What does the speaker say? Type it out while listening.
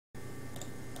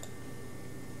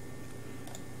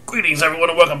Greetings, everyone,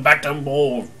 and welcome back to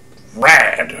more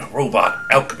rad robot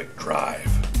Alchemic Drive.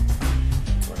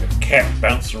 Like a cat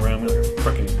bouncing around with a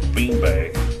freaking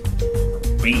beanbag.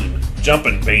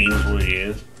 Jumping bean is what he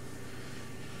is.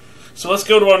 So let's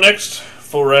go to our next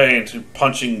foray into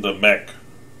punching the mech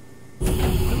in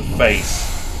the face.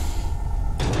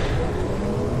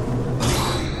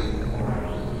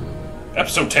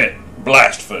 Episode 10,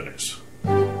 Blast Furnace.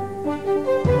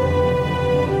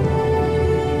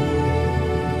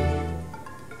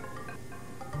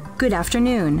 Good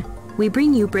afternoon. We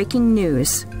bring you breaking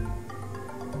news.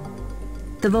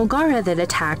 The Volgara that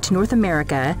attacked North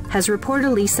America has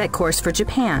reportedly set course for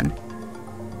Japan.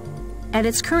 At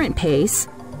its current pace,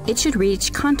 it should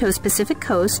reach Kanto's Pacific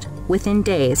coast within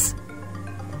days.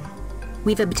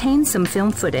 We've obtained some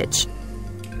film footage.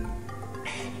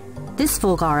 This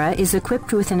Volgara is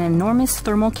equipped with an enormous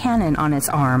thermal cannon on its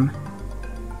arm.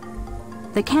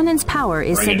 The cannon's power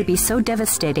is said to be so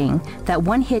devastating that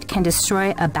one hit can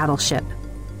destroy a battleship.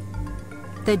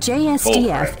 The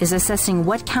JSDF is assessing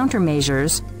what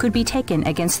countermeasures could be taken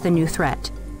against the new threat.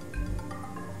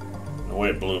 The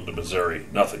way it blew up to Missouri,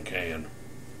 nothing can.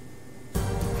 I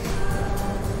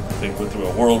think went through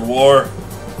a World War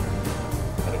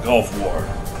and a Gulf War.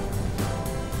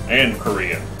 And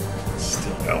Korea. It's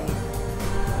still going.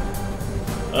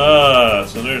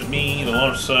 So there's me, the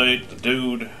launch site, the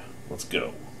dude. Let's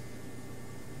go.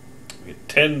 We get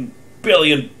 10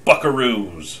 billion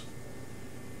buckaroos.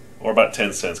 Or about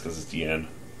 10 cents because it's yen.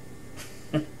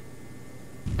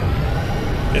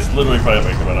 It's literally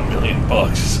probably like about $1 million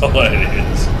bucks. That's all that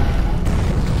is.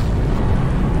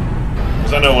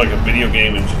 Because I know like a video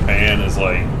game in Japan is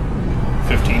like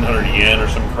 1,500 yen or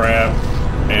some crap.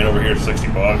 And over here it's 60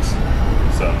 bucks.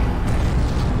 So.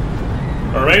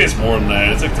 Or maybe it's more than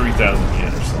that. It's like 3,000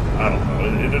 yen or something. I don't know.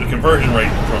 The conversion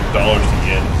rate from dollars to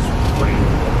yen is pretty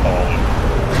appalling.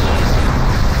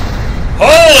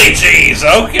 Holy jeez!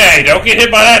 Okay, don't get hit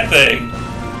by that thing.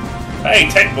 Hey,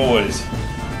 tech boys.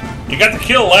 You got the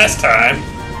kill last time.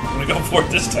 I'm gonna go for it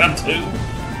this time too.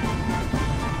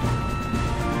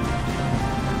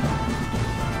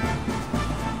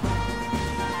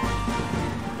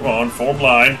 Come on, form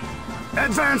line.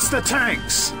 Advance the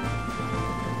tanks!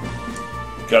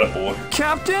 Got it, boy.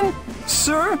 Captain?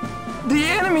 Sir? The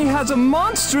enemy has a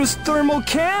monstrous thermal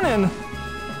cannon!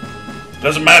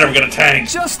 Doesn't matter, we got a tank.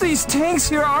 Just these tanks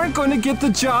here aren't going to get the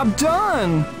job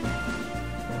done!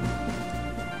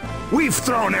 We've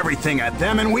thrown everything at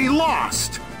them and we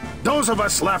lost! Those of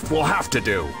us left will have to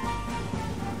do.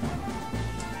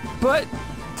 But...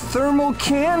 thermal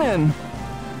cannon!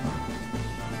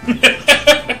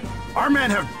 Our men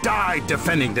have died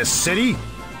defending this city!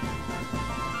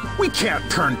 We can't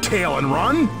turn tail and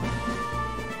run!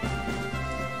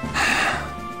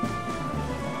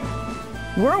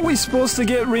 Weren't we supposed to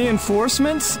get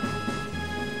reinforcements?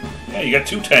 Yeah, you got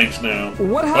 2 tanks now.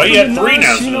 What Oh, happened you to had 3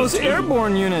 now, Narashino's so 2.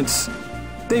 airborne units?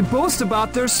 They boast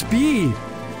about their speed.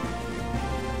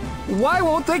 Why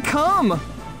won't they come?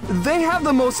 They have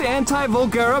the most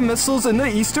anti-Volgara missiles in the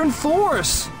Eastern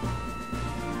Force.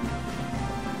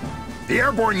 The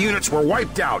airborne units were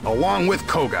wiped out along with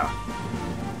Koga.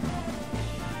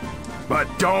 But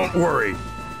don't worry.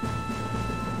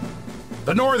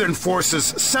 The Northern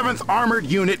Force's 7th Armored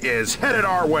Unit is headed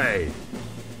our way.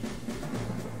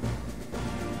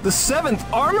 The 7th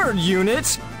Armored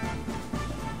Unit?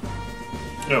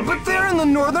 Oh, But they're in the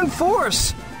Northern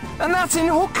Force, and that's in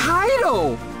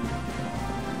Hokkaido.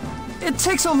 It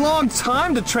takes a long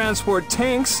time to transport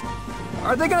tanks.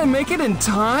 Are they gonna make it in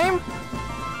time?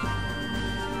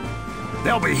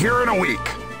 They'll be here in a week.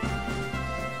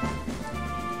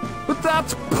 But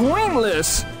that's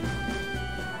pointless.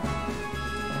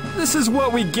 This is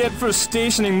what we get for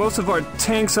stationing most of our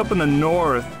tanks up in the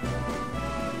north.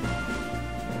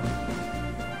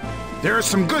 There's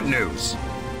some good news.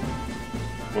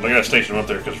 Well, they gotta station them up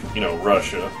there because, you know,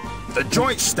 Russia. The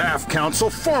Joint Staff Council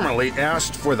formally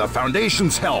asked for the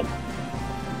Foundation's help.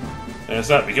 And it's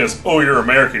not because, oh, you're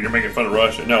American, you're making fun of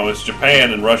Russia. No, it's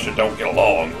Japan and Russia don't get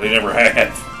along. They never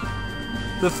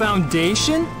have. The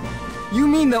Foundation? You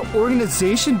mean the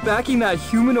organization backing that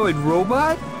humanoid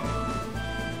robot?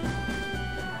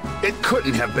 It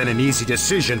couldn't have been an easy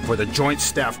decision for the Joint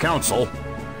Staff Council.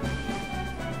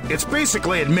 It's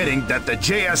basically admitting that the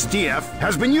JSDF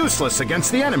has been useless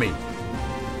against the enemy.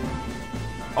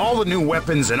 All the new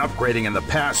weapons and upgrading in the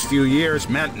past few years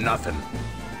meant nothing.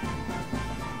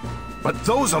 But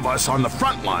those of us on the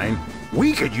front line,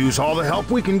 we could use all the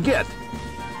help we can get.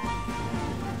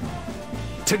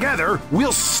 Together,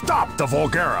 we'll stop the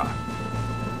Volgara.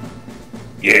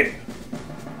 Yeah.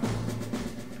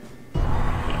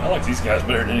 I like these guys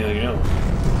better than anything else.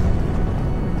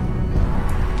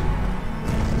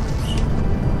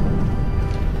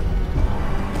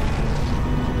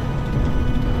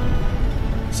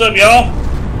 What's up, y'all?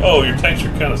 Oh, your tanks are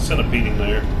kind of centipeding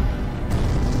there.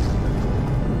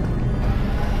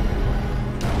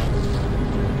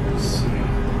 Let's see.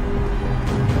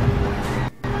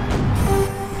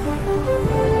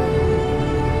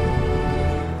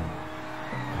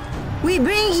 We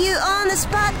bring you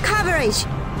on-the-spot coverage.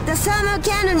 The thermal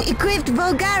cannon-equipped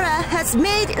Volgara has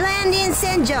made land in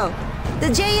Senjo. The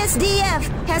JSDF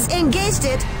has engaged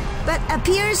it, but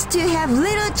appears to have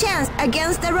little chance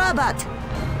against the robot.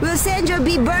 Will Senjo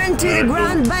be burned to the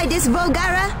ground by this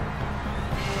Volgara?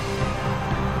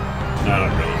 No, not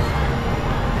really.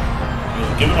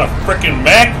 Give me my frickin'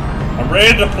 mech. I'm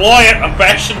ready to deploy it. I'm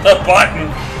bashing the button.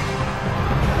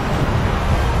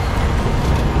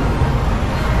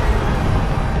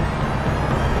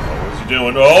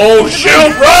 Doing. Oh, shoot!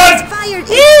 Run! Fired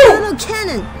its Woo! thermal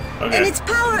cannon, and its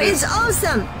power is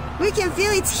awesome. We can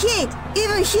feel its heat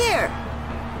even here.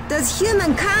 Does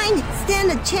humankind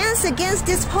stand a chance against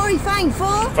this horrifying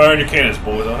foe? Fire your cannons,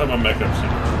 boys. I'll have my mech up soon.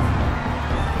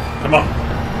 Come on,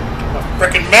 my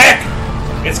frickin' mech!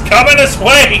 It's coming this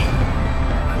way.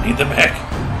 I need the mech.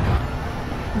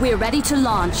 We're ready to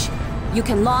launch. You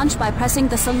can launch by pressing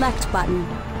the select button.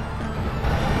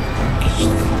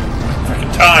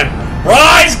 Frickin' time.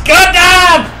 Rise,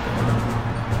 Gundam!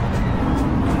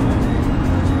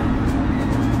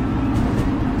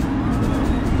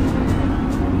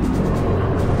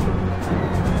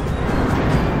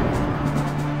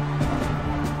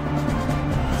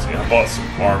 See, I bought some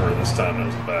armor this time. That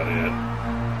was about it.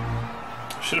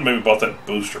 Should have maybe bought that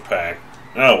booster pack.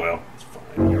 Oh well, it's fine.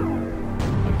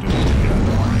 I'll do what we got.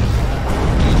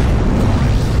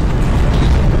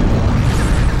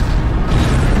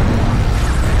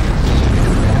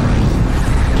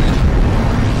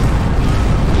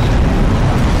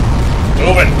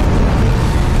 Moving.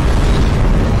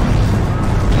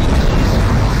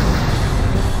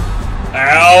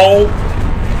 Ow!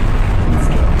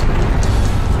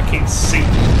 I can't see.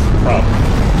 That's the problem.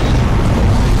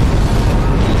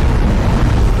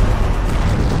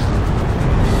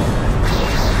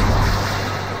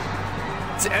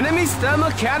 The enemy's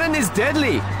thermal cannon is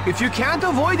deadly. If you can't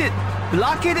avoid it,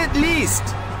 block it at least.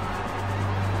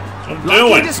 I'm Blocking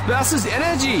doing. disperses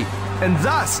energy and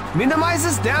thus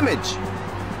minimizes damage.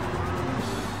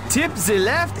 Tip the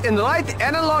left and right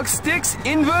analog sticks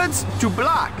inwards to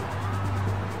block.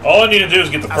 All I need to do is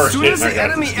get the As first soon hit as and I the got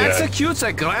enemy this guy. executes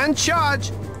a grand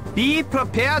charge, be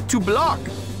prepared to block.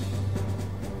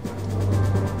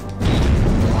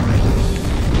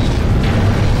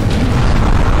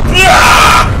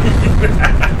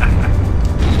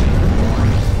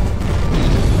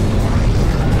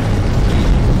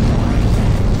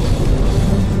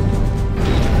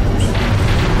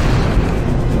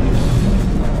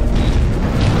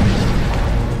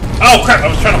 Oh crap, I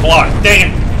was trying to block.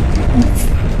 Dang it.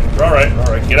 Alright,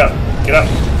 alright, get up. Get up.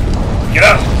 Get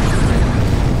up.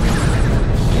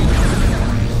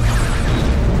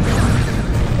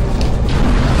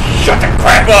 Shut the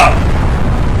crap up!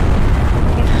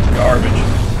 Garbage.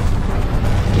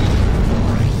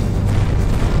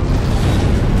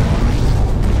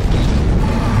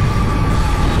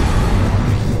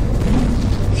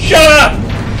 Shut up!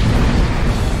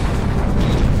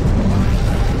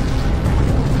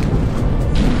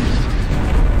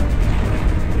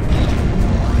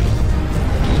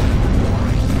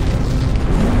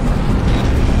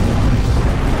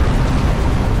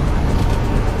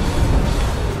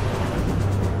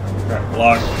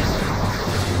 Block.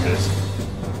 This.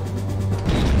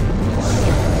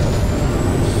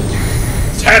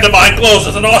 Its hand of mine glows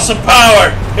with an awesome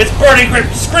power. Its burning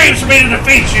grip screams for me to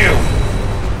defeat you.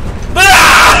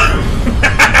 Ah!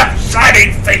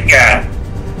 Shining finger.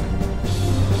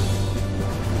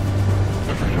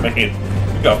 Man, you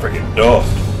got freaking dust.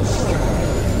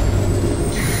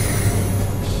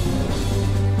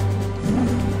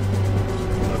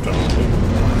 Left on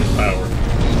his power.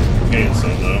 Gain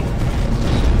some though.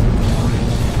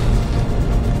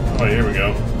 Oh, here we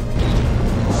go.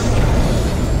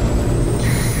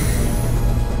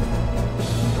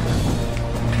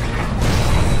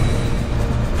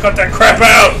 Cut that crap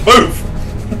out! Move!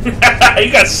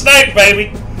 You got sniped,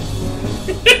 baby!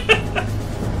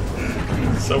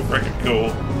 So freaking cool.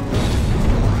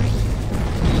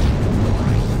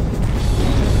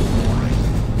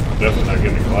 Definitely not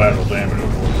getting collateral damage on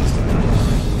board this time.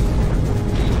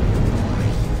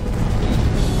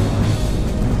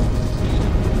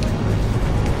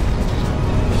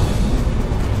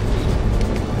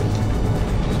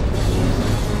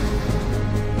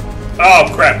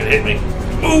 Oh crap, it hit me.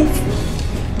 Move!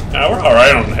 Now we're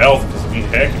alright on health, because I mean,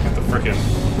 heck, I got the freaking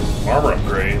armor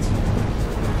upgrades.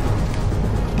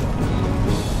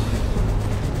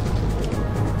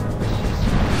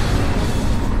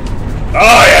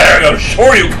 Oh yeah, there we go.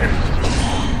 Shoryuken.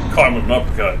 Caught him with an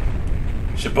uppercut.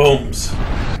 Shabooms.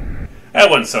 That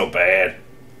wasn't so bad.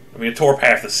 I mean, it tore up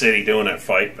half the city doing that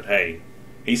fight, but hey,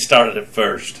 he started it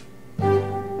first.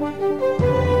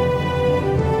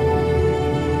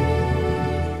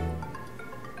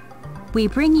 We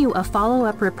bring you a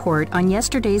follow-up report on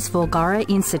yesterday's Volgara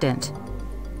incident.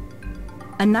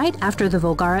 A night after the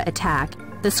Volgara attack,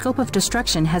 the scope of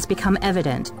destruction has become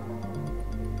evident.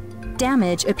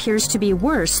 Damage appears to be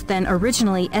worse than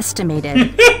originally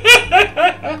estimated.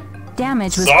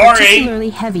 Damage was particularly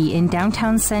heavy in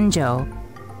downtown Senjo.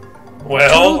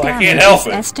 Well, I can't help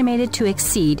it. Estimated to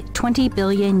exceed 20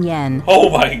 billion yen. Oh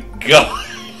my god.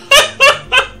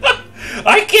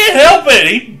 I can't help it.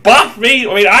 He buffed me.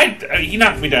 I mean, he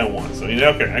knocked me down once. I mean,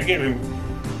 okay, I gave him.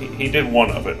 He did one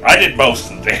of it. I did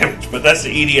most of the damage, but that's the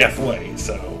EDF way.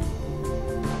 So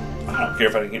I don't care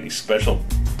if I can get any special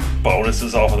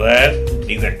bonuses off of that.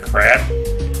 Need that crap.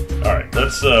 All right,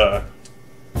 let's. Still,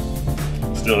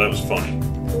 that was funny.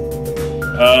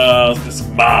 Let's get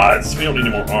some mods. We don't need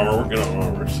any more armor. We're good on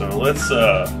armor. So let's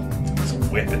get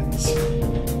some weapons.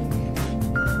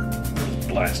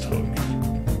 Blast hook.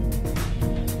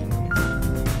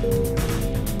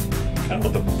 Kind of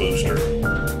with a booster.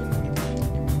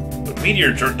 But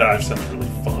meteor jerk dive sounds really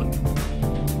fun.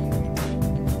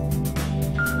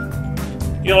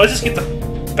 You know, let's just get the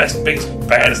best, biggest,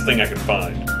 baddest thing I can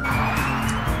find.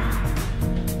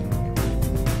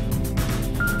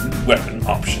 Weapon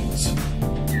options.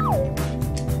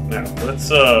 Now, let's,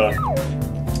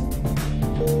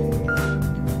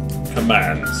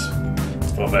 commands.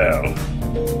 Favel.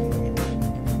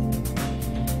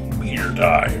 Meteor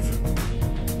dive.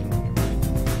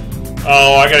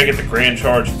 Oh, I gotta get the grand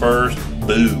charge first.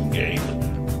 Boo, game.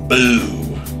 Boo.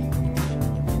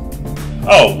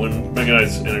 Oh, when Mega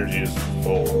Knight's energy is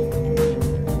full.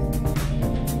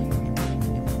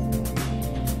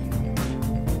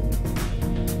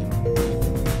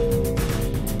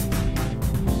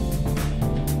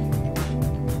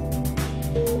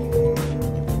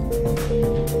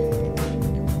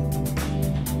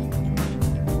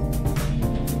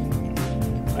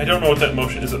 I don't know what that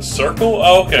motion is. It circle?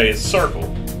 Oh, okay, it's circle.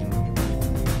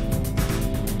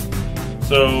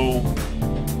 So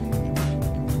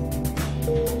I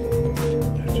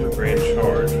have to do a grand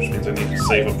charge, which means I need to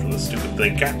save up for this stupid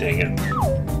thing. God dang it.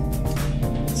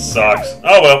 It sucks.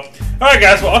 Oh well. Alright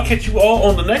guys, well I'll catch you all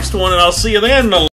on the next one and I'll see you then.